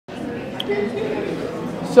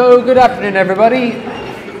So, good afternoon, everybody.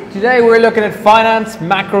 Today we're looking at finance,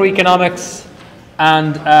 macroeconomics,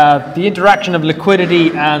 and the interaction of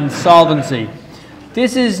liquidity and solvency.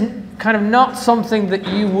 This is kind of not something that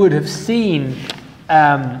you would have seen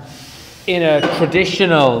in a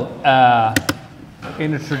traditional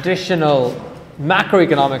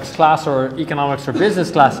macroeconomics class or economics or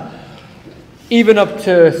business class, even up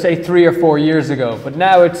to say 3 or 4 years ago. But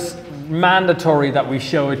now it's mandatory that we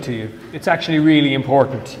show it to you. It's actually really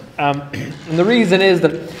important. And the reason is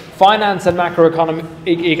that finance and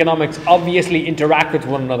macroeconomics obviously interact with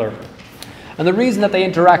one another. And the reason that they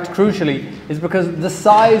interact crucially is because the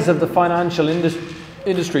size of the financial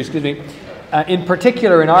industry, in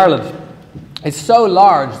particular in Ireland, is so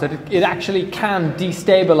large that it actually can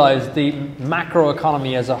destabilize the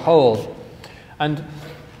macroeconomy as a whole. And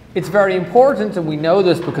it's very important, and we know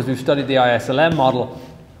this because we've studied the ISLM model,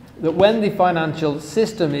 that when the financial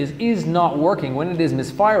system is not working, when it is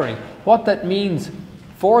misfiring, what that means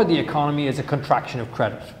for the economy is a contraction of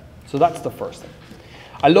credit. So that's the first thing.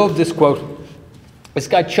 I love this quote. This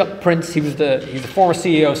guy Chuck Prince, he's the former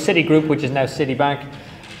CEO of Citigroup, which is now Citibank.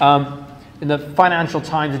 In the Financial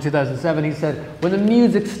Times in 2007, he said, "When the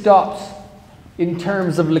music stops in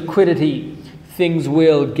terms of liquidity, things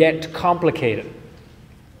will get complicated.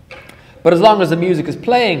 But as long as the music is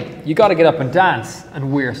playing, you got to get up and dance,"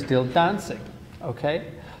 and we're still dancing. Okay?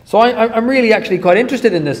 So I'm really actually quite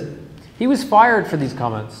interested in this. He was fired for these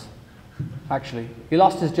comments, actually. He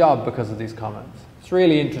lost his job because of these comments. It's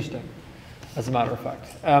really interesting, as a matter of fact.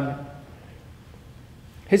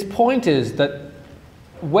 His point is that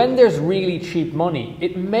when there's really cheap money,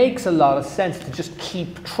 it makes a lot of sense to just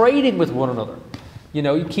keep trading with one another. You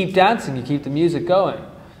know, you keep dancing, you keep the music going.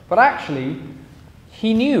 But actually,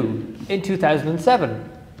 he knew in 2007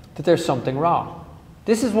 that there's something wrong.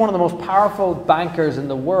 This is one of the most powerful bankers in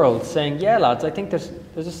the world saying, "Yeah, lads, I think there's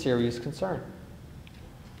a serious concern."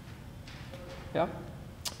 Yeah?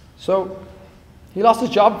 So he lost his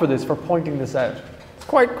job for this, for pointing this out. It's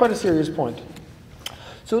quite a serious point.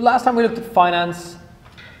 So last time we looked at finance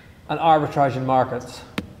and arbitrage in markets.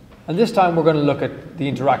 And this time we're going to look at the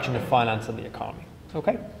interaction of finance and the economy.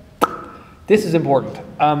 Okay? This is important.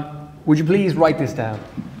 Would you please write this down?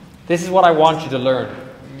 This is what I want you to learn.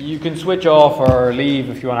 You can switch off or leave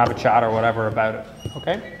if you want to have a chat or whatever about it.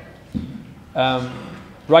 Okay?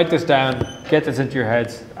 Write this down, get this into your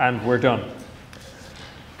heads, and we're done.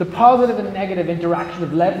 The positive and negative interaction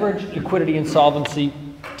of leverage, liquidity, and solvency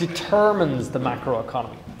determines the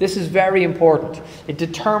macroeconomy. This is very important. It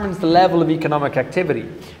determines the level of economic activity.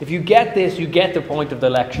 If you get this, you get the point of the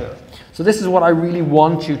lecture. So this is what I really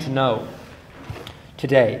want you to know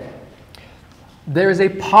today. There is a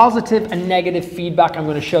positive and negative feedback. I'm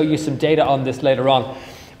going to show you some data on this later on.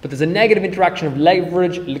 But there's a negative interaction of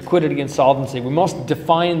leverage, liquidity, and solvency. We must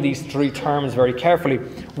define these three terms very carefully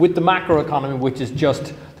with the macroeconomy, which is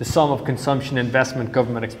just the sum of consumption, investment,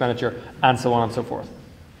 government expenditure, and so on and so forth.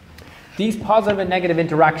 These positive and negative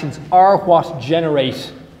interactions are what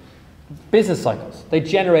generate business cycles. They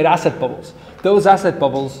generate asset bubbles. Those asset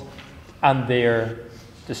bubbles and their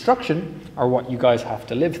destruction are what you guys have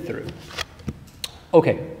to live through.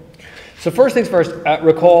 Okay, so first things first,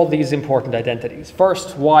 recall these important identities.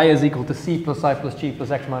 First, y is equal to c plus I plus g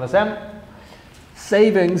plus x minus m.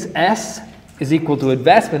 Savings, S, is equal to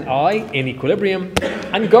investment, I, in equilibrium.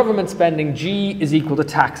 And government spending, G, is equal to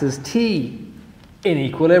taxes, T, in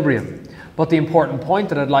equilibrium. But the important point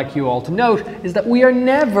that I'd like you all to note is that we are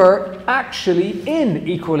never actually in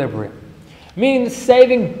equilibrium. Meaning that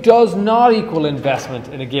saving does not equal investment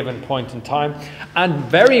in a given point in time. And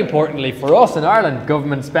very importantly for us in Ireland,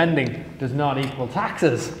 government spending does not equal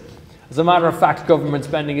taxes. As a matter of fact, government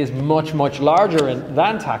spending is much, much larger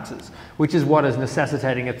than taxes, which is what is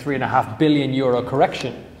necessitating a €3.5 billion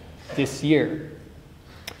correction this year,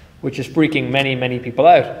 which is freaking many, many people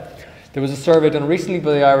out. There was a survey done recently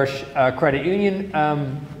by the Irish Credit Union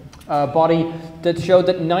body that showed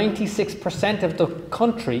that 96% of the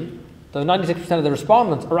country, 96% of the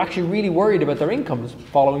respondents, are actually really worried about their incomes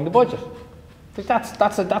following the budget. I think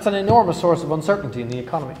that's an enormous source of uncertainty in the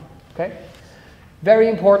economy. Okay? Very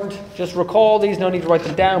important. Just recall these, no need to write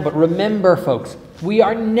them down, but remember, folks, we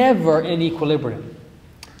are never in equilibrium.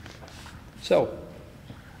 So,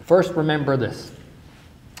 first remember this.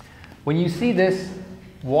 When you see this,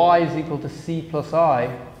 y is equal to c plus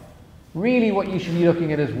I, really what you should be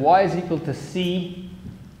looking at is y is equal to c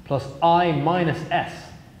plus I minus s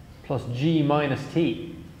plus g minus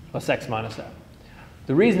t plus x minus m.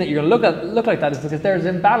 The reason that you're going to look like that is because there's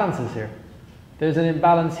imbalances here. There's an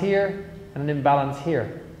imbalance here and an imbalance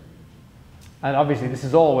here. And obviously this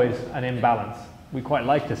is always an imbalance. We quite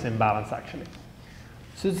like this imbalance, actually.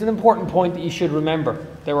 So it's an important point that you should remember.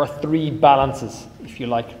 There are three balances, if you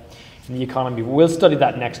like, in the economy. We'll study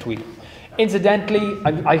that next week. Incidentally,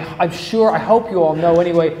 I'm sure, I hope you all know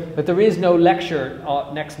anyway, that there is no lecture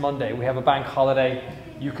next Monday. We have a bank holiday.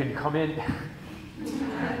 You can come in.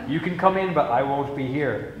 You can come in, but I won't be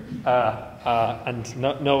here. And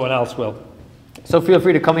no one else will. So feel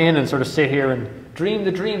free to come in and sort of sit here and dream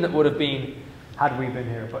the dream that would have been had we been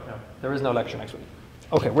here. But no, there is no lecture next week.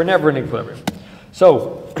 Okay, we're never in equilibrium.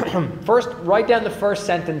 So, first, write down the first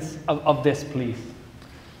sentence of this, please.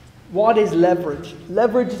 What is leverage?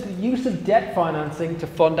 Leverage is the use of debt financing to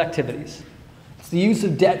fund activities. It's the use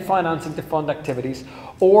of debt financing to fund activities.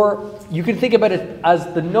 Or you can think about it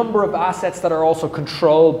as the number of assets that are also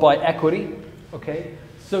controlled by equity. Okay?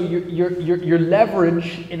 So your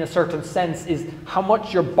leverage, in a certain sense, is how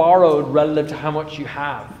much you're borrowed relative to how much you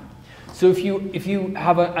have. So if you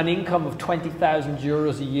have an income of 20,000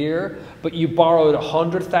 euros a year, but you borrowed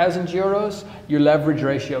 100,000 euros, your leverage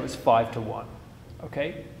ratio is 5 to 1.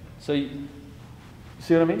 Okay? So, you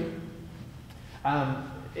see what I mean?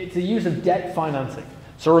 It's a use of debt financing.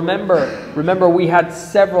 So remember we had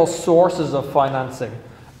several sources of financing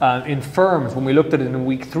in firms when we looked at it in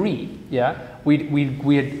week 3. Yeah,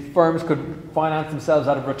 we had firms could finance themselves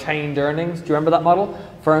out of retained earnings. Do you remember that model?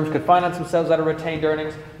 Firms could finance themselves out of retained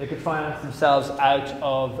earnings. They could finance themselves out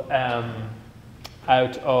of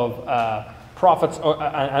profits,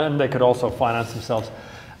 and they could also finance themselves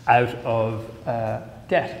out of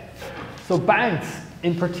debt. So banks,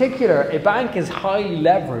 in particular, a bank is highly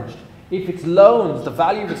leveraged if its loans, the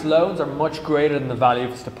value of its loans are much greater than the value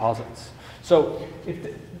of its deposits. So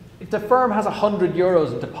if the firm has 100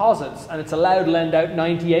 euros in deposits and it's allowed to lend out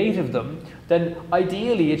 98 of them, then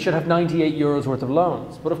ideally it should have 98 euros worth of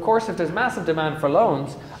loans. But of course, if there's massive demand for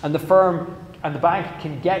loans and the firm and the bank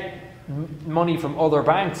can get money from other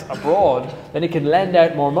banks abroad, then it can lend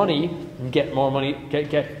out more money and get more money,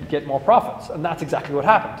 get more profits. And that's exactly what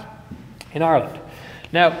happened in Ireland.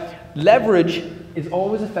 Now, leverage is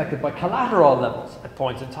always affected by collateral levels at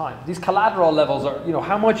points in time. These collateral levels are,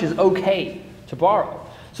 how much is okay to borrow.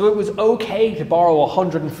 So it was okay to borrow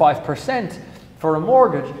 105% for a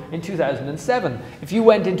mortgage in 2007. If you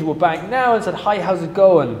went into a bank now and said, "Hi, how's it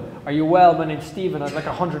going? Are you well? My name's Stephen. I'd like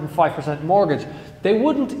a 105% mortgage," they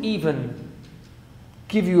wouldn't even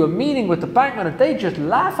give you a meeting with the bank on it. They'd just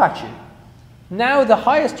laugh at you. Now the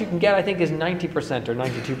highest you can get, I think, is 90% or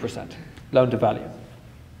 92% loan to value.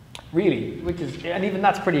 Really, and even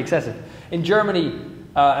that's pretty excessive. In Germany,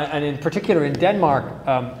 and in particular in Denmark,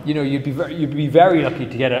 you'd be very lucky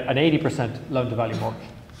to get an 80% loan to value mortgage.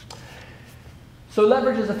 So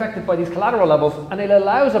leverage is affected by these collateral levels, and it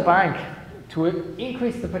allows a bank to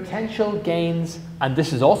increase the potential gains, and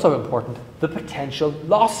this is also important, the potential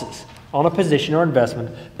losses on a position or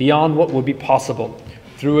investment beyond what would be possible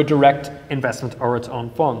through a direct investment or its own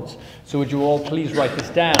funds. So would you all please write this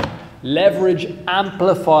down? Leverage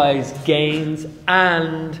amplifies gains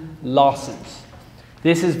and losses.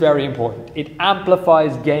 This is very important. It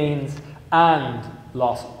amplifies gains and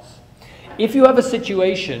losses. If you have a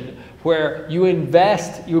situation where you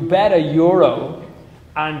bet €1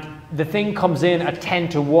 and the thing comes in at 10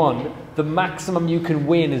 to 1, the maximum you can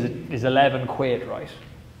win is 11 quid, right?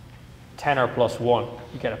 10 plus 1,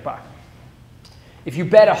 you get it back. If you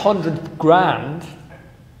bet 100 grand,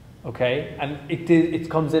 okay, and it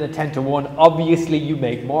comes in at 10 to 1, obviously you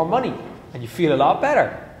make more money and you feel a lot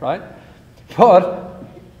better, right? But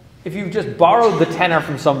if you've just borrowed the tenner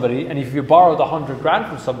from somebody, and if you borrowed 100 grand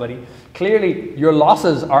from somebody, clearly your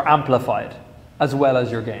losses are amplified as well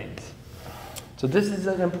as your gains. So this is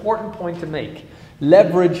an important point to make.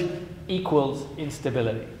 Leverage equals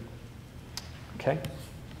instability. Okay?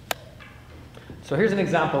 So here's an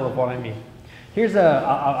example of what I mean. Here's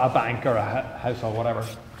a bank or a house or whatever.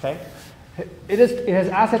 Okay? It has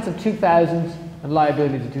assets of 2,000 and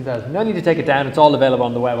liabilities of 2,000. No need to take it down. It's all available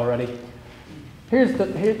on the web already.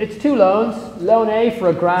 It's two loans. Loan A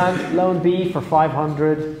for £1,000, loan B for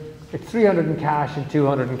 500. It's 300 in cash and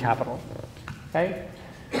 200 in capital. Okay?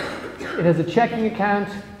 It has a checking account,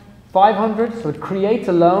 500, so it creates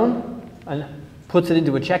a loan and puts it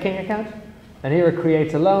into a checking account. And here it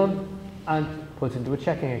creates a loan and puts it into a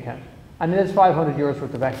checking account. And it has 500 euros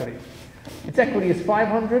worth of equity. Its equity is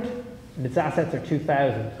 500 and its assets are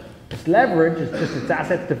 2,000. Its leverage is just its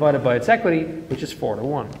assets divided by its equity, which is 4 to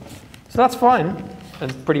 1. So that's fine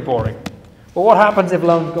and pretty boring. But what happens if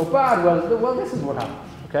loans go bad? Well, this is what happens.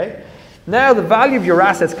 Okay? Now the value of your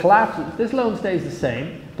assets collapses. This loan stays the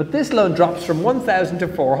same, but this loan drops from 1,000 to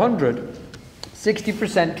 400.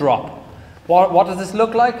 60% drop. What does this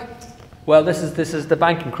look like? Well, this is the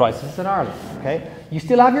banking crisis in Ireland. Okay, you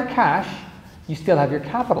still have your cash, you still have your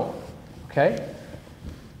capital. Okay,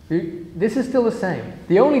 this is still the same.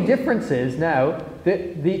 The only difference is now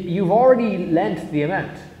that you've already lent the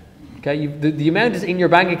amount. Okay, the amount is in your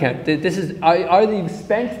bank account. This is either you've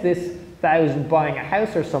spent this 1,000 buying a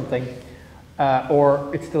house or something,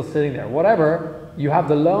 or it's still sitting there. Whatever, you have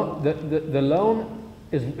the loan. The loan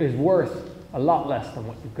is worth a lot less than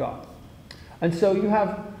what you've got, and so you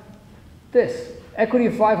have this equity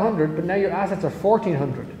of 500, but now your assets are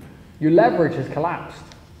 1,400. Your leverage has collapsed.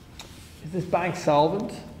 Is this bank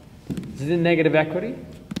solvent? Is it in negative equity?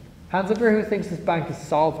 Hands up here who thinks this bank is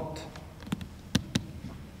solvent.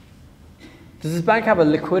 Does this bank have a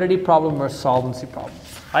liquidity problem or a solvency problem?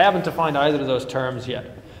 I haven't defined either of those terms yet,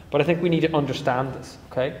 but I think we need to understand this,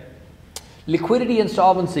 okay? Liquidity and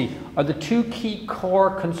solvency are the two key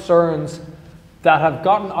core concerns that have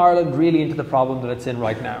gotten Ireland really into the problem that it's in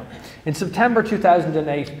right now. In September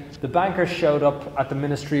 2008, the bankers showed up at the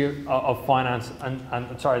Ministry of Finance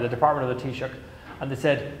the Department of the Taoiseach, and they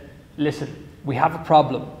said, listen, we have a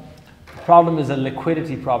problem. The problem is a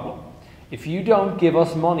liquidity problem. If you don't give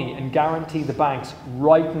us money and guarantee the banks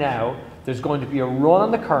right now, there's going to be a run on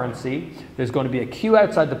the currency, there's going to be a queue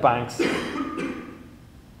outside the banks,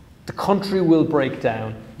 the country will break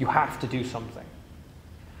down, you have to do something.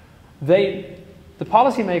 The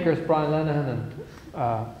policymakers, Brian Lenihan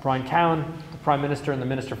and Brian Cowan, the Prime Minister and the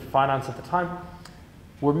Minister for Finance at the time,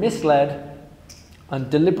 were misled and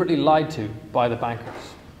deliberately lied to by the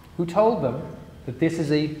bankers, who told them that this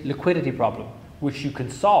is a liquidity problem which you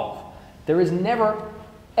can solve. There is never,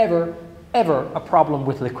 ever, ever a problem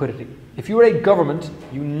with liquidity. If you're a government,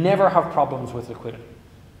 you never have problems with liquidity.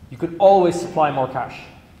 You could always supply more cash.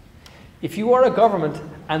 If you are a government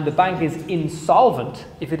and the bank is insolvent,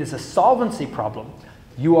 if it is a solvency problem,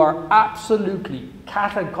 you are absolutely,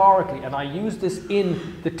 categorically, and I use this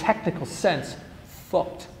in the technical sense,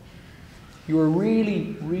 fucked. You are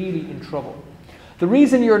really, really in trouble. The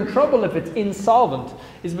reason you're in trouble if it's insolvent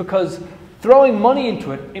is because throwing money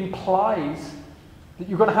into it implies that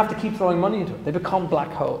you're going to have to keep throwing money into it. They become black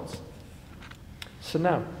holes. So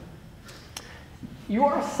now, you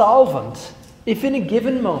are solvent if in a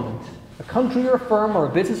given moment, a country or a firm or a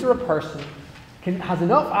business or a person has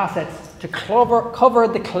enough assets to cover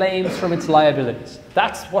the claims from its liabilities.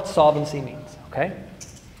 That's what solvency means, okay?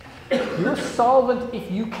 You're solvent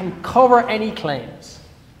if you can cover any claims,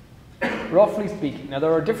 roughly speaking. Now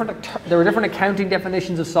there are different accounting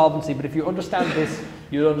definitions of solvency, but if you understand this,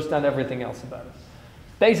 you'll understand everything else about it.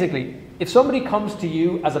 Basically, if somebody comes to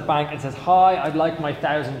you as a bank and says, hi, I'd like my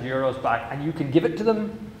 €1,000 back, and you can give it to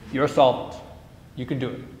them, you're solvent. You can do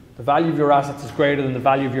it. The value of your assets is greater than the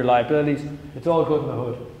value of your liabilities. It's all good in the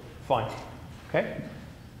hood. Fine. Okay?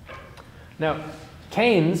 Now,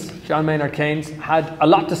 Keynes, John Maynard Keynes, had a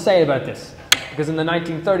lot to say about this, because in the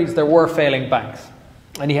 1930s there were failing banks,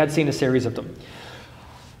 and he had seen a series of them.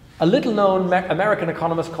 A little-known American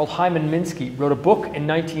economist called Hyman Minsky wrote a book in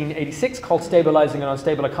 1986 called Stabilizing an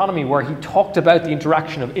Unstable Economy, where he talked about the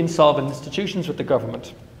interaction of insolvent institutions with the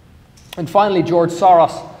government. And finally, George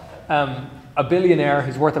Soros, a billionaire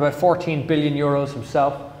who's worth about 14 billion euros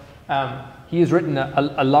himself, he has written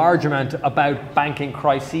a large amount about banking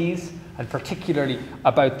crises, and particularly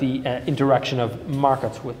about the interaction of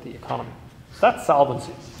markets with the economy. So that's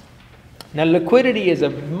solvency. Now, liquidity is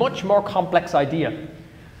a much more complex idea.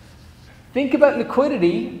 Think about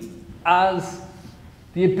liquidity as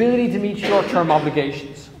the ability to meet short-term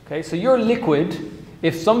obligations. Okay, so you're liquid.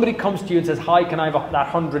 If somebody comes to you and says, hi, can I have that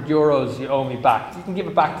 €100 you owe me back? You can give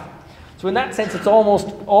it back to them. So in that sense, it's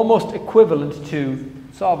almost equivalent to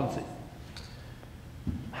solvency.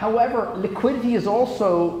 However, liquidity is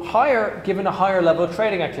also higher given a higher level of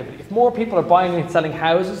trading activity. If more people are buying and selling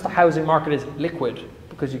houses, the housing market is liquid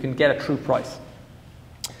because you can get a true price.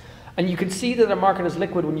 And you can see that a market is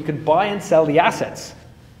liquid when you can buy and sell the assets.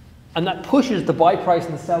 And that pushes the buy price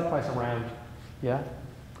and the sell price around. Yeah?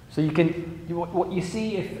 So what you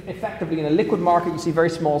see effectively in a liquid market, you see very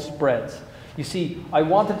small spreads. You see, I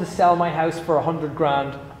wanted to sell my house for 100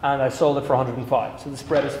 grand and I sold it for 105. So the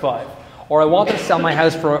spread is 5. Or I wanted to sell my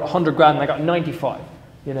house for 100 grand and I got 95.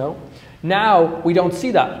 You know? Now we don't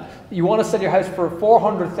see that. You want to sell your house for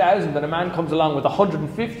 400,000 and a man comes along with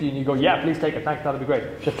 150 and you go, yeah, please take it, thanks, that'll be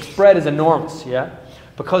great. The spread is enormous, yeah?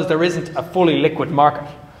 Because there isn't a fully liquid market.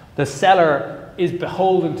 The seller is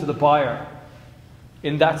beholden to the buyer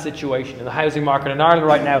in that situation. In the housing market in Ireland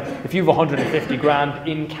right now, if you have 150 grand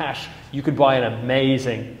in cash, you could buy an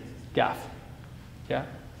amazing gaff. Yeah?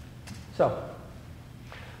 So,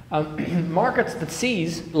 markets that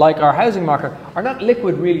seize, like our housing market, are not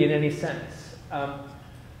liquid really in any sense.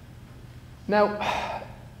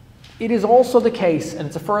 Now, it is also the case, and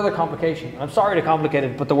it's a further complication. I'm sorry to complicate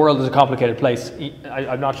it, but the world is a complicated place.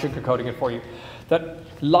 I'm not sugarcoating it for you. That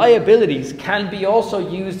liabilities can be also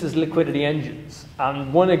used as liquidity engines.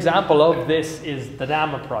 And one example of this is the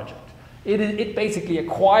DAMA project. It basically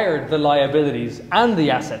acquired the liabilities and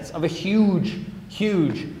the assets of a huge,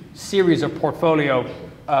 huge series of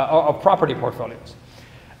of property portfolios.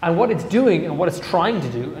 And what it's doing and what it's trying to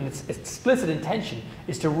do, and its explicit intention,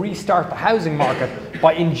 is to restart the housing market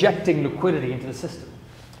by injecting liquidity into the system,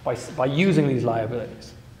 by using these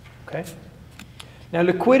liabilities. Okay? Now,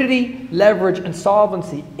 liquidity, leverage, and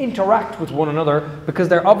solvency interact with one another because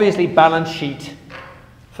they're obviously balance sheet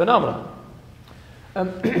phenomena.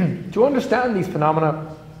 To understand these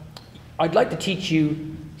phenomena, I'd like to teach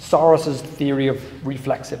you Soros's theory of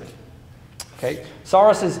reflexivity. Okay?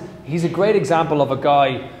 Soros he's a great example of a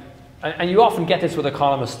guy, and you often get this with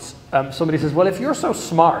economists. Somebody says, well, if you're so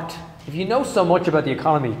smart, if you know so much about the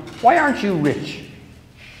economy, why aren't you rich?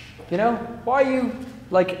 You know, why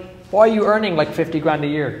are you earning like 50 grand a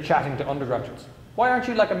year chatting to undergraduates? Why aren't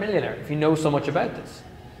you like a millionaire if you know so much about this?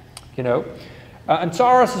 You know? And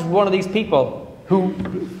Soros is one of these people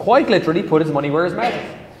who quite literally put his money where his mouth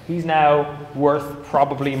is. He's now worth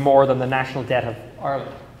probably more than the national debt of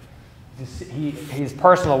Ireland. His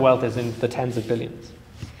personal wealth is in the tens of billions.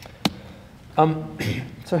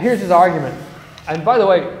 So here's his argument. And by the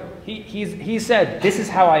way, he said, this is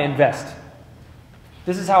how I invest.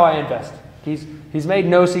 This is how I invest. He's made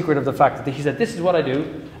no secret of the fact that he said, this is what I do.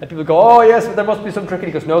 And people go, oh yes, but there must be some trick.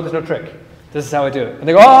 And he goes, no, there's no trick. This is how I do it. And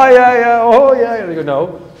they go, oh yeah, oh yeah. And they go,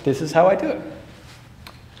 no, this is how I do it.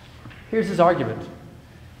 Here's his argument.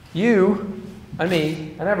 You and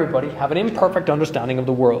me and everybody have an imperfect understanding of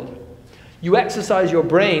the world. You exercise your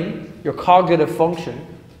brain, your cognitive function,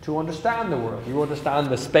 to understand the world. You understand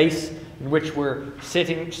the space in which we're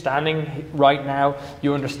standing right now.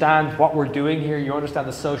 You understand what we're doing here. You understand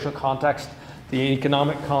the social context, the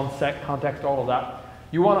economic context, all of that.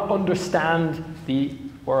 You want to understand the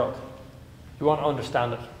world. You want to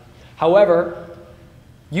understand it. However,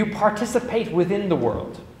 you participate within the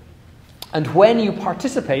world. And when you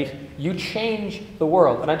participate, you change the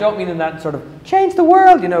world. And I don't mean in that sort of, change the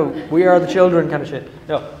world, you know, we are the children kind of shit.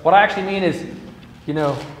 No, what I actually mean is, you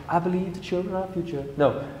know, I believe the children are our future.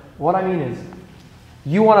 No, what I mean is,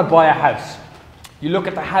 you want to buy a house. You look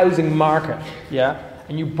at the housing market, yeah,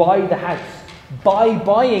 and you buy the house. By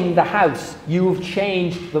buying the house, you've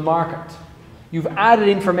changed the market. You've added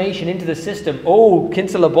information into the system. Oh,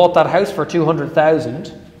 Kinsella bought that house for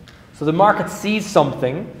 200,000. So the market sees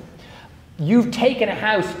something. You've taken a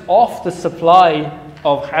house off the supply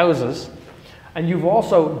of houses, and you've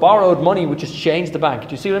also borrowed money, which has changed the bank. Do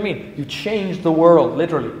you see what I mean? You changed the world,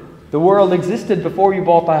 literally. The world existed before you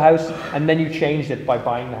bought the house, and then you changed it by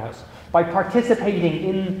buying the house. By participating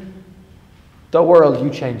in the world, you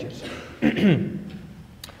change it.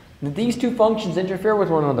 These two functions interfere with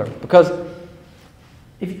one another, because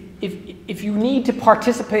if you need to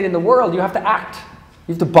participate in the world, you have to act.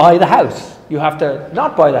 You have to buy the house. You have to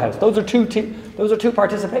not buy the house. Those are two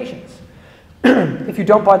participations. If you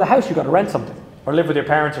don't buy the house, you've got to rent something or live with your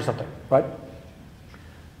parents or something, right?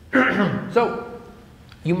 So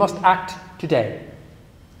you must act today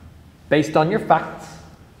based on your facts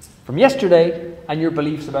from yesterday and your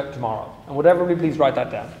beliefs about tomorrow. And would everybody please write that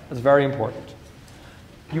down? That's very important.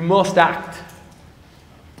 You must act.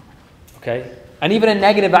 Okay? And even a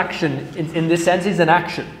negative action in this sense is an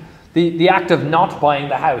action. The act of not buying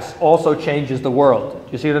the house also changes the world.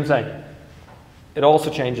 Do you see what I'm saying? It also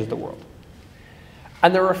changes the world.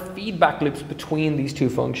 And there are feedback loops between these two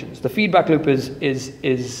functions. The feedback loop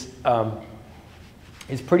is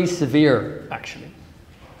pretty severe, actually.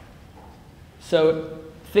 So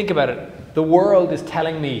think about it. The world is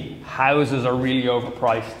telling me houses are really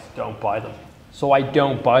overpriced. Don't buy them. So I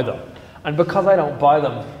don't buy them. And because I don't buy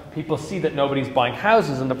them, people see that nobody's buying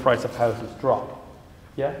houses and the price of houses drop.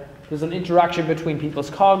 Yeah? There's an interaction between people's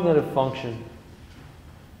cognitive function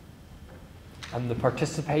and the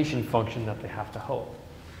participation function that they have to hold.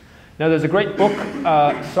 Now there's a great book,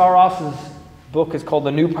 Soros's book is called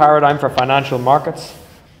The New Paradigm for Financial Markets.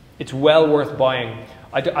 It's well worth buying.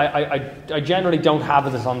 I generally don't have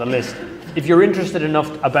this on the list. If you're interested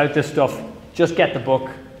enough about this stuff, just get the book.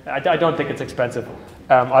 I don't think it's expensive.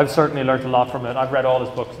 I've certainly learned a lot from it. I've read all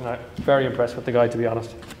his books and I'm very impressed with the guy, to be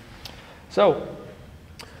honest. So,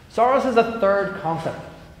 Soros has a third concept,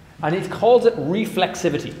 and he calls it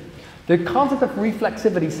reflexivity. The concept of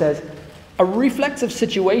reflexivity says a reflexive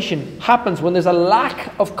situation happens when there's a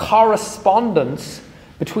lack of correspondence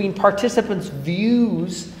between participants'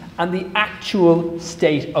 views and the actual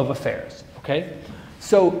state of affairs. Okay?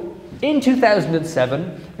 So in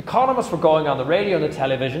 2007, economists were going on the radio and the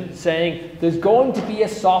television saying there's going to be a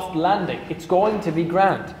soft landing. It's going to be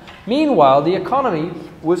grand. Meanwhile, the economy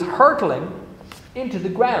was hurtling into the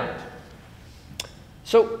ground.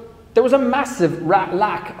 So there was a massive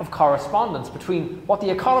lack of correspondence between what the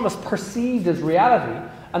economists perceived as reality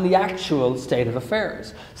and the actual state of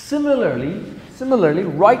affairs. Similarly,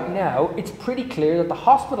 right now, it's pretty clear that the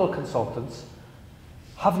hospital consultants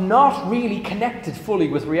have not really connected fully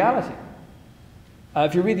with reality.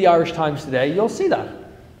 If you read the Irish Times today, you'll see that.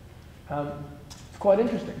 It's quite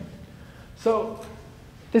interesting. So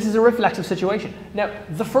this is a reflexive situation. Now,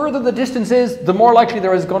 the further the distance is, the more likely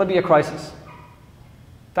there is going to be a crisis.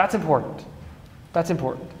 That's important. That's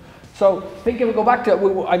important. So think if we go back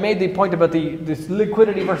to, I made the point about this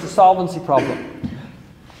liquidity versus solvency problem.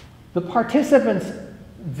 The participants'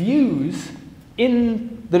 views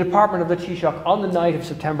in the Department of the Taoiseach on the night of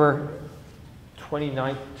September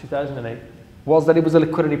 29, 2008 was that it was a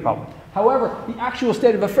liquidity problem. However, the actual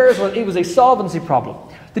state of affairs was it was a solvency problem.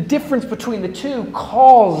 The difference between the two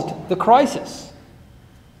caused the crisis.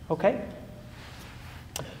 Okay?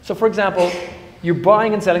 So for example, you're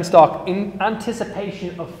buying and selling stock in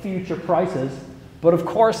anticipation of future prices, but of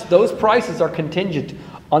course those prices are contingent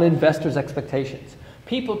on investors' expectations.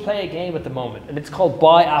 People play a game at the moment, and it's called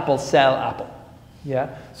buy Apple, sell Apple.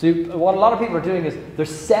 Yeah. So what a lot of people are doing is they're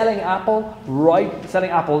selling Apple, selling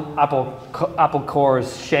Apple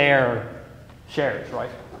Core's shares, right?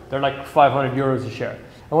 They're like 500 euros a share,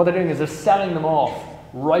 and what they're doing is they're selling them off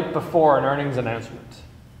right before an earnings announcement.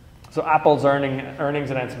 So Apple's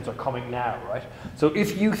earnings announcements are coming now, right? So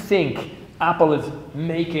if you think Apple is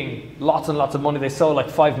making lots and lots of money, they sold like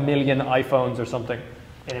 5 million iPhones or something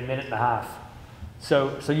in a minute and a half.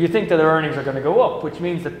 So you think that their earnings are going to go up, which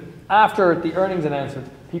means that after the earnings announcement,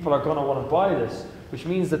 people are going to want to buy this, which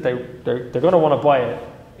means that they're going to want to buy it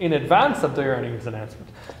in advance of the earnings announcement.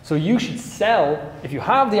 So you should sell, if you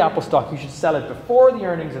have the Apple stock, you should sell it before the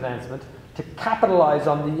earnings announcement to capitalize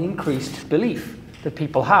on the increased belief that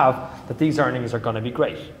people have that these earnings are going to be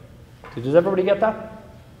great. So does everybody get that?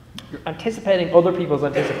 You're anticipating other people's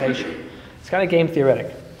anticipation. It's kind of game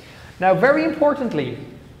theoretic. Now, very importantly,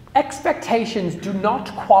 expectations do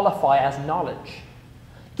not qualify as knowledge.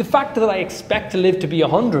 The fact that I expect to live to be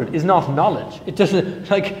 100 is not knowledge. It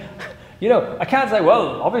doesn't, like, you know, I can't say,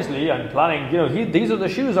 well, obviously I'm planning, you know, these are the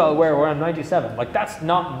shoes I'll wear when I'm 97. Like, that's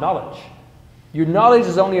not knowledge. Your knowledge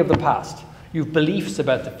is only of the past. You have beliefs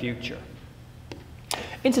about the future.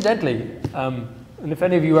 Incidentally, and if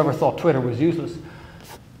any of you ever thought Twitter was useless,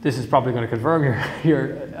 this is probably going to confirm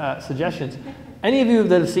your suggestions. Any of you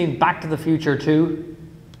that have seen Back to the Future 2,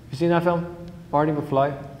 you seen that film? Marty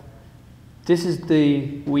McFly? This is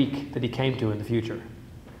the week that he came to in the future.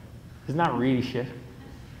 Isn't that really shit?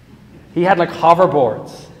 He had like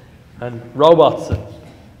hoverboards and robots and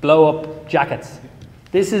blow-up jackets.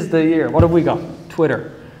 This is the year. What have we got?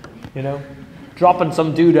 Twitter, you know, dropping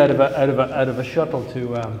some dude out of a shuttle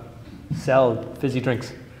to sell fizzy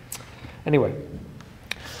drinks. Anyway,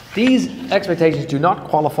 these expectations do not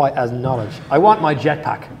qualify as knowledge. I want my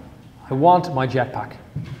jetpack. I want my jetpack.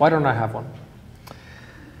 Why don't I have one?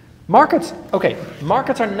 Markets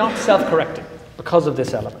are not self-correcting because of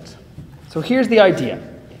this element. So here's the idea.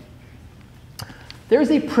 There's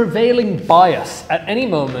a prevailing bias at any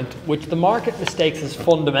moment which the market mistakes as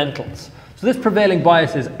fundamentals. So this prevailing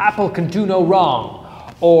bias is Apple can do no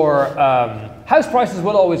wrong, or house prices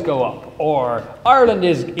will always go up, or Ireland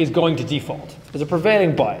is going to default. There's a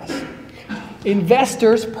prevailing bias.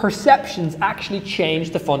 Investors' perceptions actually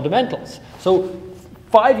change the fundamentals. So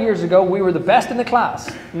 5 years ago, we were the best in the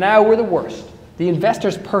class. Now we're the worst. The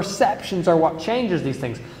investors' perceptions are what changes these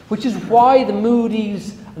things, which is why the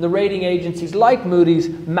Moody's and the rating agencies like Moody's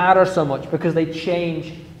matter so much, because they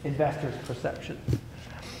change investors' perceptions.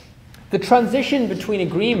 The transition between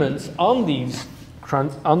agreements on these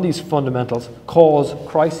fundamentals cause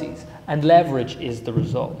crises, and leverage is the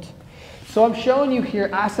result. So I'm showing you here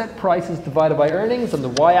asset prices divided by earnings on the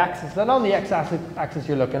y-axis, and on the x-axis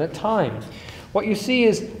you're looking at time. What you see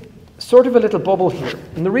is sort of a little bubble here.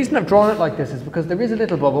 And the reason I've drawn it like this is because there is a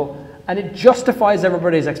little bubble and it justifies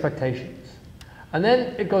everybody's expectations. And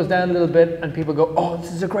then it goes down a little bit and people go, oh,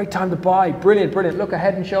 this is a great time to buy. Brilliant, brilliant. Look, a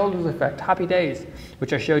head and shoulders effect. Happy days,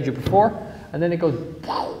 which I showed you before. And then it goes,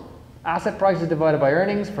 asset prices divided by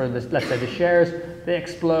earnings for, this, let's say, the shares. They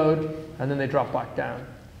explode and then they drop back down.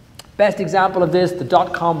 Best example of this, the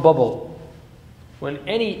dot-com bubble. When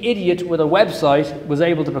any idiot with a website was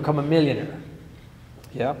able to become a millionaire.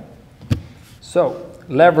 Yeah. So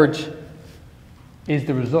leverage is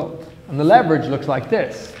the result. And the leverage looks like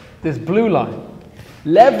this blue line.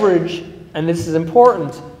 Leverage, and this is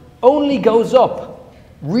important, only goes up,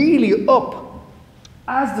 really up,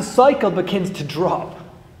 as the cycle begins to drop.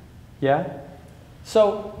 Yeah?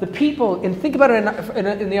 So the people, and think about it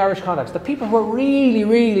in the Irish context, the people who are really,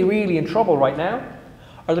 really, really in trouble right now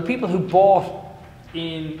are the people who bought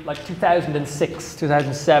in like 2006,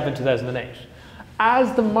 2007, 2008.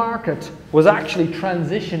 As the market was actually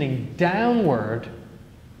transitioning downward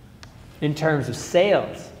in terms of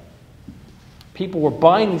sales, people were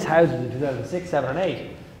buying these houses in 2006, 7, and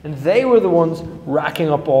 8, and they were the ones racking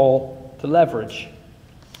up all the leverage.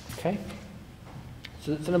 Okay?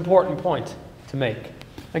 So it's an important point to make.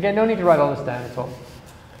 Again, no need to write all this down at all.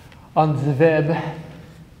 On the web.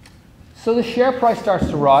 So the share price starts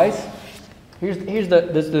to rise. Here's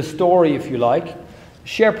the story, if you like.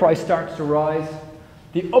 Share price starts to rise.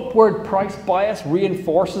 The upward price bias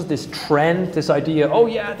reinforces this trend, this idea, oh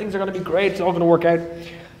yeah, things are going to be great, it's all going to work out.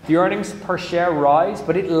 The earnings per share rise,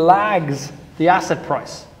 but it lags the asset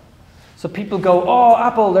price. So people go, oh,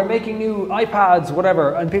 Apple, they're making new iPads,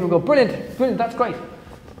 whatever, and people go, brilliant, brilliant, that's great.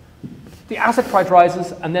 The asset price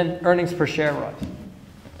rises, and then earnings per share rise.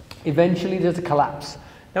 Eventually, there's a collapse.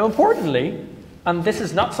 Now, importantly, and this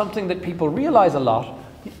is not something that people realize a lot,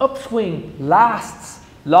 the upswing lasts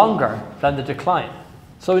longer than the decline.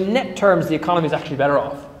 So in net terms, the economy is actually better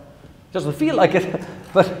off. It doesn't feel like it,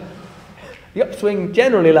 but the upswing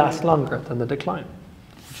generally lasts longer than the decline,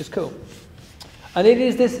 which is cool. And it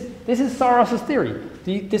is this is Soros's theory,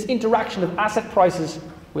 this interaction of asset prices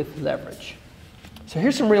with leverage. So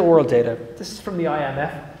here's some real world data. This is from the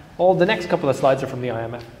IMF. All the next couple of slides are from the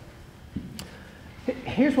IMF.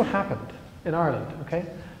 Here's what happened in Ireland, okay?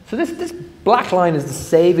 So this black line is the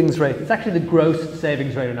savings rate. It's actually the gross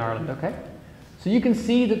savings rate in Ireland, okay? So you can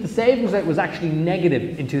see that the savings rate was actually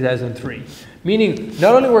negative in 2003, meaning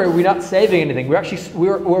not only were we not saving anything,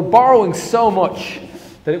 we're borrowing so much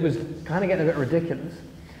that it was kind of getting a bit ridiculous.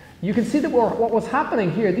 You can see that what was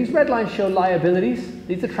happening here, these red lines show liabilities.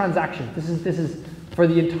 These are transactions. This is for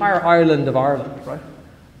the entire island of Ireland, right?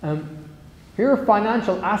 Here are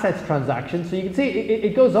financial assets transactions. So you can see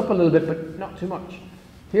it goes up a little bit, but not too much.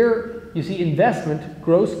 Here you see investment,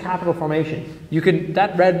 gross capital formation. You can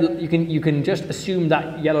just assume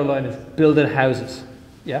that yellow line is building houses.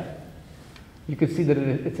 Yeah? You can see that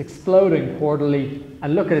it's exploding quarterly,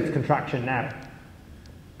 and look at its contraction now.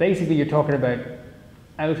 Basically, you're talking about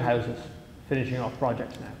outhouses finishing off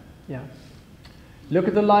projects now. Yeah. Look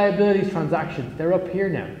at the liabilities transactions. They're up here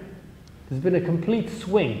now. There's been a complete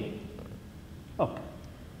swing up.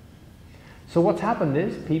 So what's happened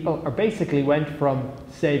is people are basically went from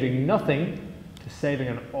saving nothing to saving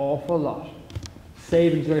an awful lot.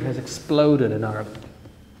 Savings rate has exploded in Ireland.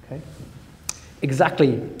 Okay?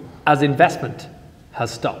 Exactly as investment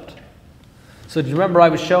has stopped. So do you remember I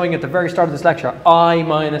was showing at the very start of this lecture I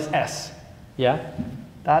minus S? Yeah?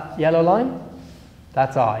 That yellow line,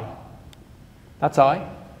 that's I. That's I.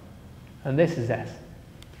 And this is S.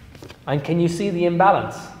 And can you see the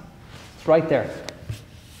imbalance? It's right there.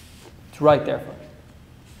 It's right there.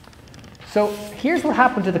 So here's what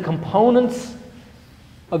happened to the components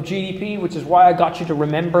of GDP, which is why I got you to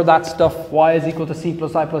remember that stuff. Y is equal to C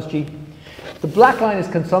plus I plus G. The black line is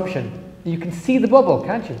consumption. You can see the bubble,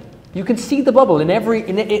 can't you? You can see the bubble in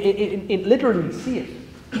literally you see it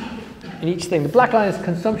in each thing. The black line is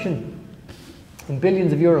consumption in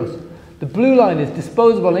billions of euros. The blue line is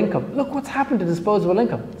disposable income. Look what's happened to disposable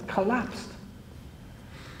income. It's collapsed.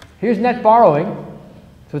 Here's net borrowing.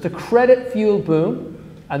 So it's a credit fueled boom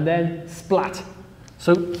and then splat.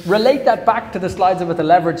 So relate that back to the slides about the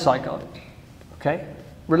leverage cycle. Okay?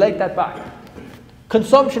 Relate that back.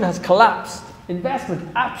 Consumption has collapsed. Investment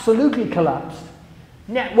absolutely collapsed.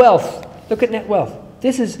 Net wealth. Look at net wealth.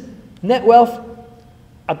 This is net wealth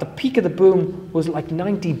at the peak of the boom was like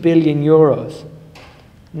 90 billion euros.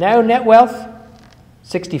 Now net wealth,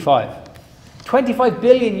 65. 25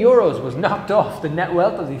 billion euros was knocked off the net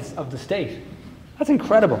wealth of the state. That's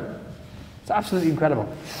incredible. It's absolutely incredible.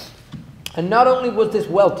 And not only was this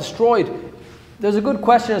wealth destroyed, there's a good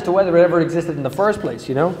question as to whether it ever existed in the first place,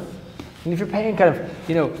 you know? And if you're paying kind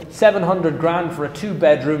of, 700 grand for a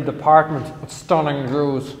 2-bedroom apartment with stunning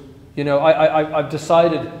views, I've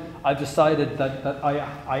decided that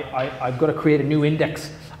I've got to create a new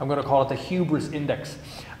index. I'm going to call it the hubris index.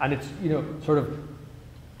 And it's, sort of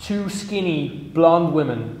two skinny blonde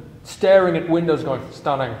women staring at windows going,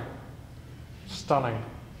 stunning, stunning.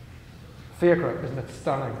 Fiacre, isn't it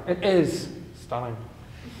stunning? It is stunning.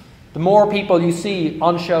 The more people you see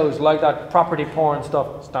on shows like that property porn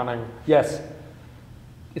stuff, stunning. Yes,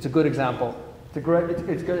 it's a good example. It's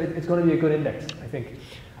going to be a good index, I think,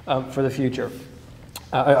 for the future.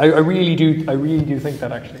 I really do think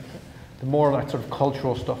that actually. the more of that sort of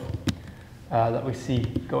cultural stuff that we see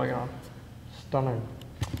going on. Stunning.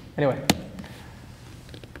 Anyway,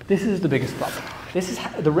 this is the biggest problem. This is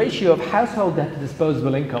the ratio of household debt to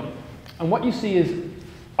disposable income. And what you see is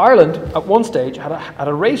Ireland, at one stage, had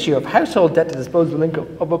a ratio of household debt to disposable income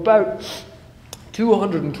of about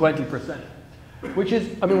 220%, which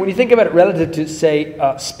is, I mean, when you think about it relative to, say,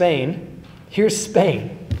 Spain, here's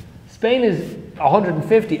Spain. Spain is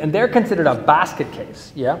 150, and they're considered a basket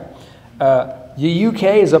case, yeah? The UK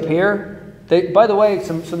is up here. By the way,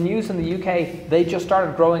 some news in the UK, they just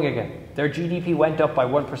started growing again. Their GDP went up by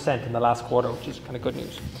 1% in the last quarter, which is kind of good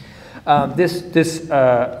news. This is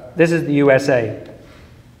the USA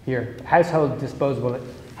here, household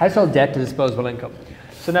debt to disposable income.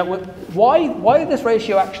 So now, why this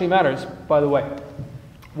ratio actually matters, by the way,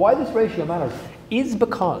 why this ratio matters is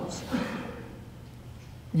because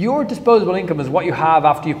your disposable income is what you have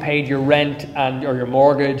after you've paid your rent or your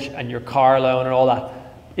mortgage and your car loan and all that.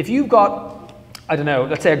 If you've got, I don't know,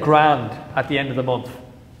 let's say £1,000 at the end of the month,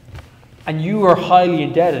 and you are highly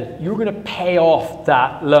indebted, you're going to pay off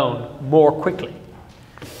that loan more quickly.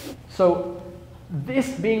 So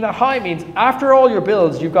this being that high means after all your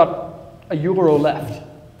bills, you've got €1 left.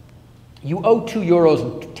 You owe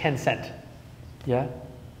 €2.10. Yeah,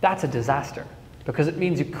 that's a disaster because it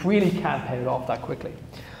means you really can't pay it off that quickly.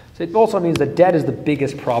 So it also means that debt is the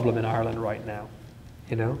biggest problem in Ireland right now.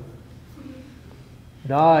 You know.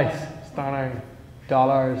 Nice, stunning,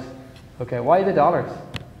 dollars. Okay, why the dollars?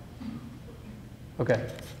 Okay,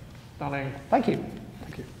 stunning. Thank you.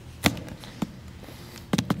 Thank you.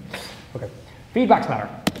 Okay, feedbacks matter.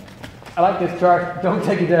 I like this chart. Don't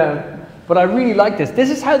take it down. But I really like this. This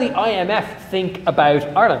is how the IMF think about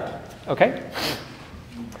Ireland. Okay.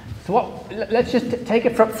 So let's just take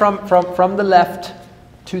it from the left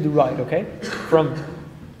to the right. Okay. From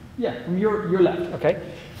your left. Okay.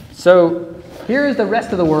 So here is the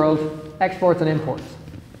rest of the world: exports and imports.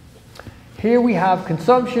 Here we have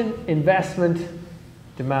consumption, investment,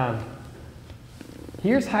 demand.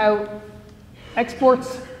 Here's how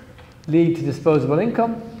exports lead to disposable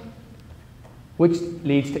income, which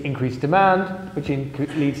leads to increased demand, which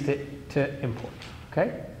leads to imports.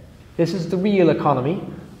 Okay? This is the real economy,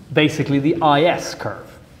 basically the IS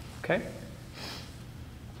curve. Okay?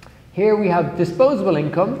 Here we have disposable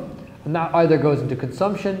income, and that either goes into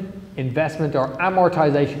consumption, investment, or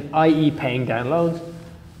amortization, i.e. paying down loans.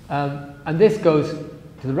 And this goes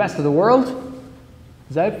to the rest of the world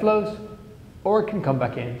as outflows, or it can come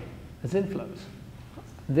back in as inflows.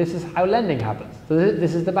 This is how lending happens. So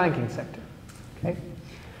this is the banking sector. Okay?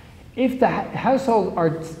 If the households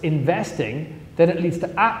are investing, then it leads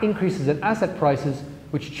to increases in asset prices,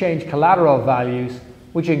 which change collateral values,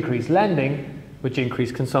 which increase lending, which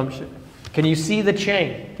increase consumption. Can you see the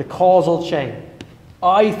chain, the causal chain?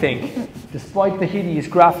 I think, despite the hideous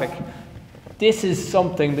graphic, this is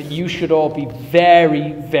something that you should all be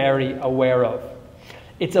very, very aware of.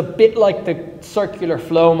 It's a bit like the circular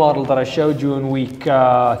flow model that I showed you in week 3,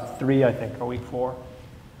 I think, or week 4.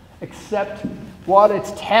 Except what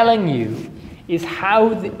it's telling you is how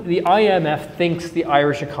the IMF thinks the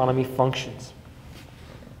Irish economy functions.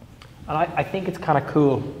 And I think it's kind of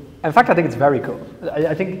cool. In fact, I think it's very cool.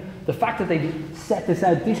 I think the fact that they set this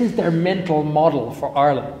out, this is their mental model for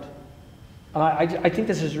Ireland. And I think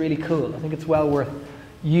this is really cool. I think it's well worth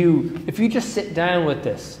if you just sit down with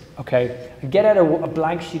this, okay, and get out a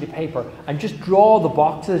blank sheet of paper and just draw the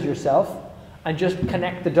boxes yourself and just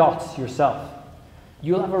connect the dots yourself,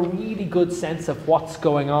 you'll have a really good sense of what's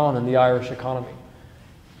going on in the Irish economy.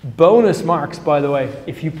 Bonus marks, by the way,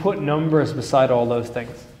 if you put numbers beside all those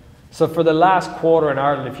things. So for the last quarter in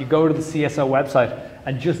Ireland, if you go to the CSO website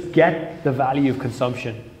and just get the value of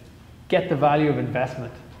consumption, get the value of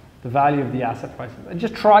investment, the value of the asset prices, and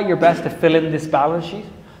just try your best to fill in this balance sheet,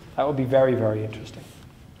 that would be very, very interesting.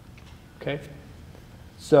 Okay?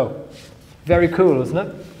 So, very cool, isn't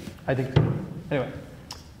it? I think so. Anyway.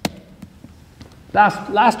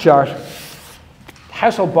 Last chart.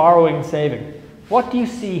 Household borrowing and saving. What do you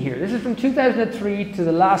see here? This is from 2003 to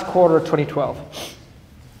the last quarter of 2012.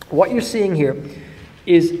 What you're seeing here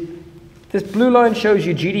is this blue line shows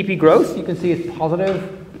you GDP growth. You can see it's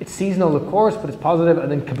positive. It's seasonal, of course, but it's positive,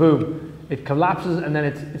 and then kaboom. It collapses, and then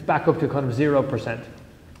it's back up to kind of 0%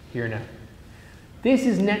 here now. This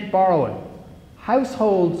is net borrowing.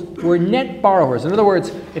 Households were net borrowers. In other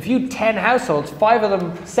words, if you had 10 households, 7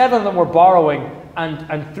 of them were borrowing,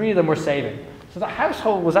 and 3 of them were saving. So the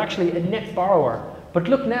household was actually a net borrower. But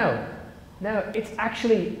look now. Now it's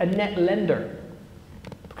actually a net lender.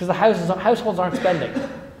 Because the households aren't spending.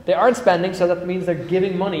 They aren't spending, so that means they're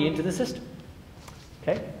giving money into the system.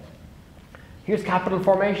 Okay? Here's capital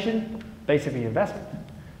formation. basically investment,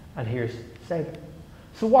 and here's saving.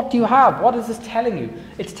 So what do you have? What is this telling you?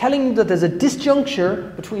 It's telling you that there's a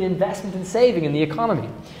disjuncture between investment and saving in the economy.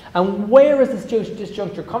 And where is this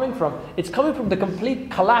disjuncture coming from? It's coming from the complete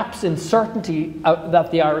collapse in certainty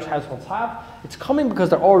that the Irish households have. It's coming because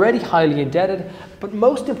they're already highly indebted, but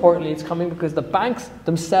most importantly, it's coming because the banks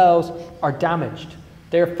themselves are damaged.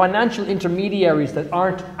 They're financial intermediaries that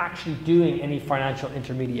aren't actually doing any financial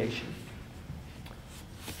intermediation.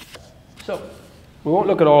 So, we won't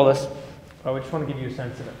look at all this, but I just want to give you a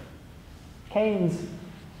sense of it. Keynes,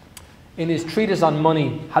 in his treatise on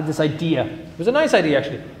money, had this idea. It was a nice idea,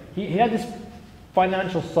 actually. He had this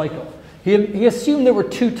financial cycle. He assumed there were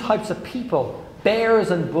two types of people,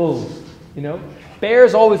 bears and bulls. You know,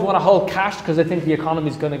 bears always want to hold cash because they think the economy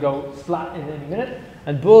is going to go flat in any minute,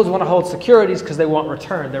 and bulls want to hold securities because they want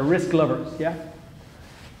return. They're risk lovers. Yeah.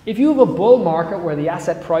 If you have a bull market where the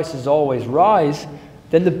asset prices always rise,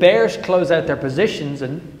 then the bears close out their positions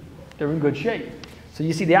and they're in good shape. So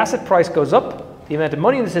you see the asset price goes up, the amount of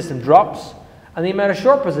money in the system drops, and the amount of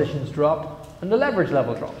short positions drop, and the leverage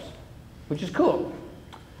level drops, which is cool.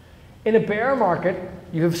 In a bear market,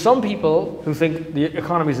 you have some people who think the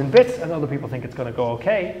economy's in bits and other people think it's going to go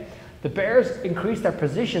okay. The bears increase their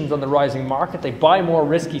positions on the rising market. They buy more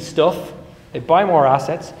risky stuff. They buy more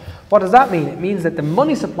assets. What does that mean? It means that the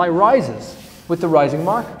money supply rises with the rising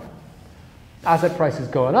market. Asset prices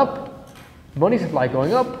going up, money supply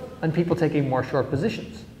going up, and people taking more short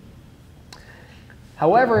positions.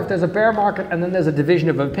 However, if there's a bear market and then there's a division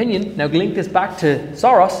of opinion, now link this back to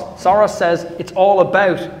Soros. Soros says it's all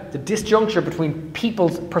about the disjuncture between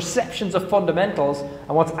people's perceptions of fundamentals and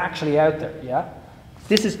what's actually out there, yeah?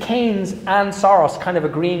 This is Keynes and Soros kind of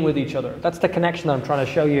agreeing with each other. That's the connection that I'm trying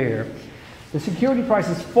to show you here. The security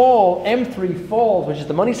prices fall, M3 falls, which is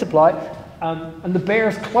the money supply, and the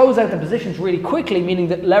bears close out the positions really quickly, meaning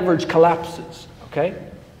that leverage collapses, okay?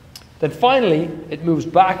 Then finally, it moves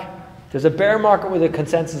back. There's a bear market with a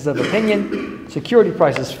consensus of opinion, security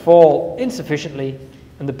prices fall insufficiently,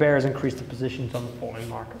 and the bears increase the positions on the falling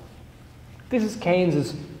market. This is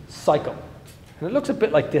Keynes's cycle, and it looks a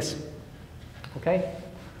bit like this. Okay?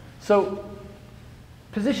 So,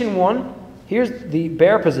 position one, here's the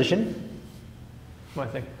bear position. What do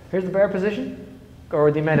I think? Here's the bear position,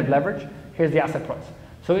 or the amount of leverage. Here's the asset price.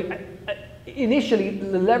 So, initially,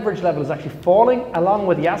 the leverage level is actually falling along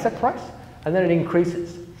with the asset price, and then it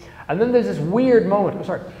increases. And then there's this weird moment,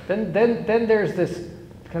 then there's this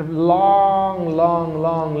kind of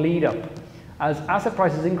long lead up as asset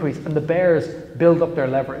prices increase and the bears build up their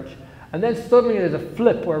leverage. And then suddenly there's a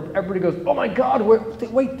flip where everybody goes, oh my God,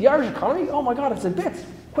 wait, the Irish economy? Oh my God, it's in bits,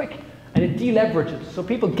 quick. And it deleverages, so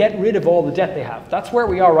people get rid of all the debt they have. That's where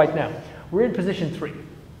we are right now. We're in position 3,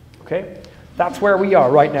 okay? That's where we are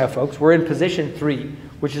right now, folks. We're in position 3,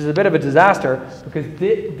 which is a bit of a disaster because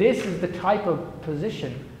this is the type of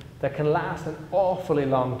position that can last an awfully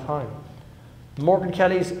long time. Morgan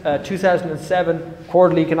Kelly's 2007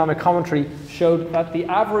 quarterly economic commentary showed that the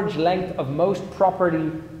average length of most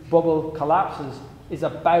property bubble collapses is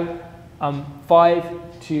about 7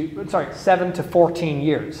 to 14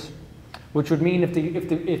 years, which would mean if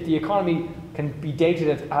the economy can be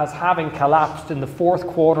dated as having collapsed in the fourth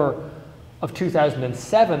quarter of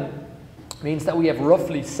 2007, means that we have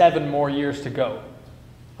roughly 7 more years to go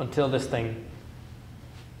until this thing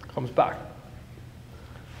comes back.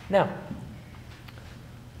 Now,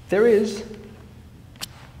 there is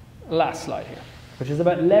a last slide here, which is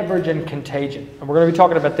about leverage and contagion. And we're going to be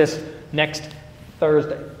talking about this next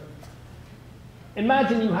Thursday.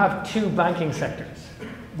 Imagine you have 2 banking sectors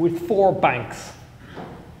with 4 banks.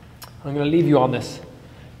 I'm going to leave you on this.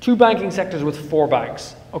 2 banking sectors with 4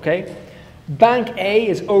 banks, okay? Bank A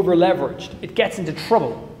is over-leveraged. It gets into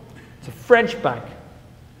trouble. It's a French bank.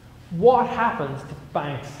 What happens to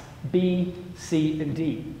banks B, C, and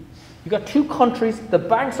D? You've got 2 countries, the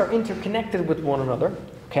banks are interconnected with one another,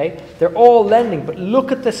 okay? They're all lending, but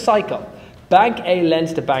look at the cycle. Bank A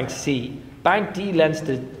lends to Bank C, Bank D lends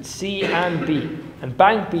to C and B, and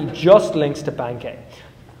Bank B just links to Bank A.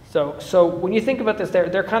 So when you think about this,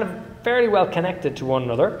 they're kind of fairly well connected to one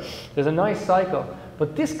another. There's a nice cycle,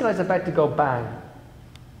 but this guy's about to go bang.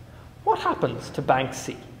 What happens to Bank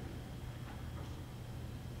C?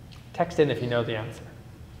 Text in if you know the answer.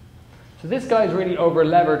 So this guy's really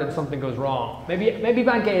over-levered and something goes wrong. Maybe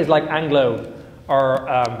Bank A is like Anglo or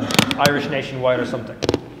Irish Nationwide or something.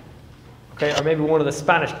 Okay, or maybe one of the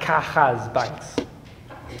Spanish Cajas banks.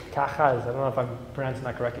 Cajas, I don't know if I'm pronouncing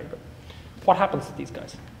that correctly, but what happens to these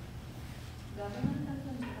guys?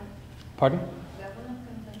 Pardon?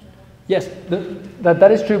 Yes,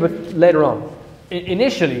 that is true, but later on.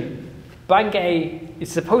 Initially, Bank A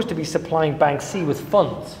is supposed to be supplying Bank C with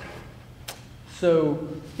funds. So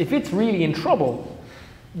if it's really in trouble,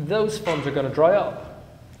 those funds are going to dry up.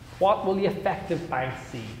 What will the effect of Bank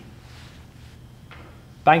C?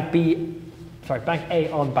 Bank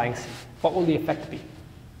A on Bank C. What will the effect be?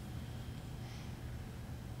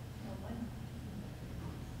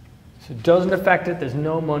 So it doesn't affect it, there's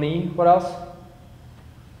no money. What else?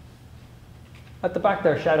 At the back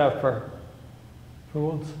there, shout out for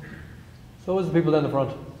once. So was the people down the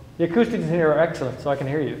front. The acoustics in here are excellent, so I can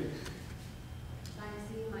hear you. Bank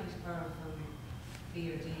C might borrow from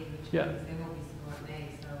B or D, which Yeah. means they won't be supporting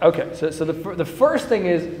A. So Okay, so the first thing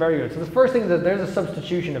is, very good. So the first thing is that there's a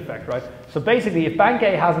substitution effect, right? So basically, if Bank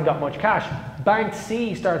A hasn't got much cash, Bank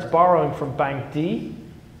C starts borrowing from Bank D,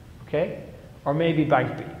 okay? Or maybe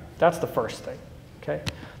Bank B. That's the first thing, okay?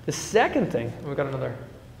 The second thing, we've got another.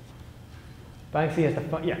 Bank C has to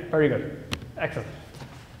fund, yeah, very good. Excellent.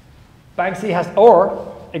 Bank C has,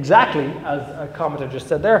 or exactly as a commenter just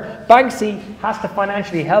said there, Bank C has to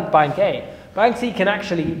financially help Bank A. Bank C can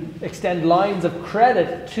actually extend lines of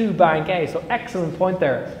credit to Bank A. So excellent point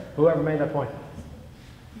there, whoever made that point.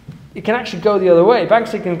 It can actually go the other way. Bank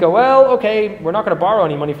C can go, well, okay, we're not going to borrow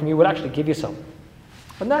any money from you, we'll actually give you some.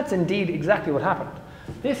 And that's indeed exactly what happened.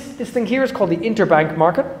 This thing here is called the interbank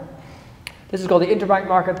market. This is called the interbank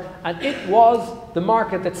market, and it was the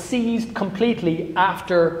market that seized completely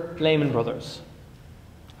after Lehman Brothers.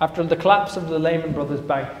 After the collapse of the Lehman Brothers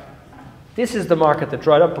bank, this is the market that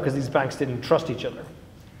dried up because these banks didn't trust each other.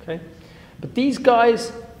 Okay? But these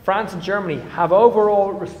guys, France and Germany, have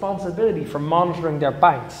overall responsibility for monitoring their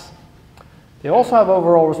banks. They also have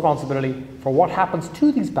overall responsibility for what happens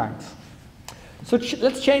to these banks. So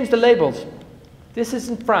let's change the labels. This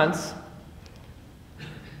isn't France.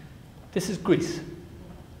 This is Greece.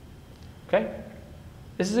 Okay?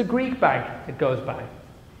 This is a Greek bank that goes bang.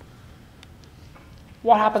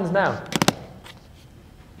 What happens now?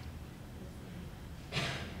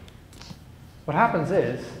 What happens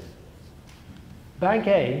is Bank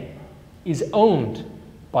A is owned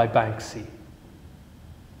by Bank C.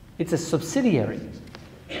 It's a subsidiary.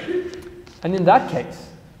 And in that case,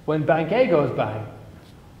 when Bank A goes bang,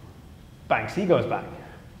 Bank C goes bang.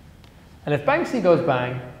 And if Bank C goes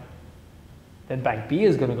bang, then Bank B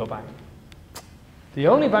is going to go bang. The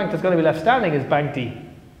only bank that's going to be left standing is Bank D.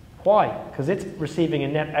 Why? Because it's receiving a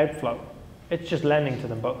net outflow. It's just lending to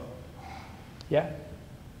them both. Yeah?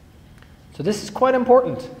 So this is quite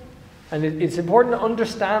important. And it's important to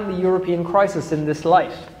understand the European crisis in this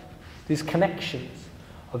light. These connections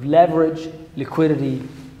of leverage, liquidity,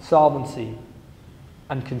 solvency,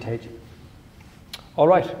 and contagion. All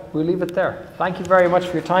right, we'll leave it there. Thank you very much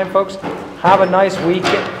for your time, folks. Have a nice week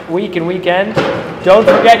and weekend. Don't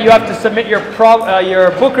forget you have to submit your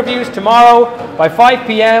book reviews tomorrow by 5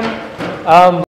 p.m.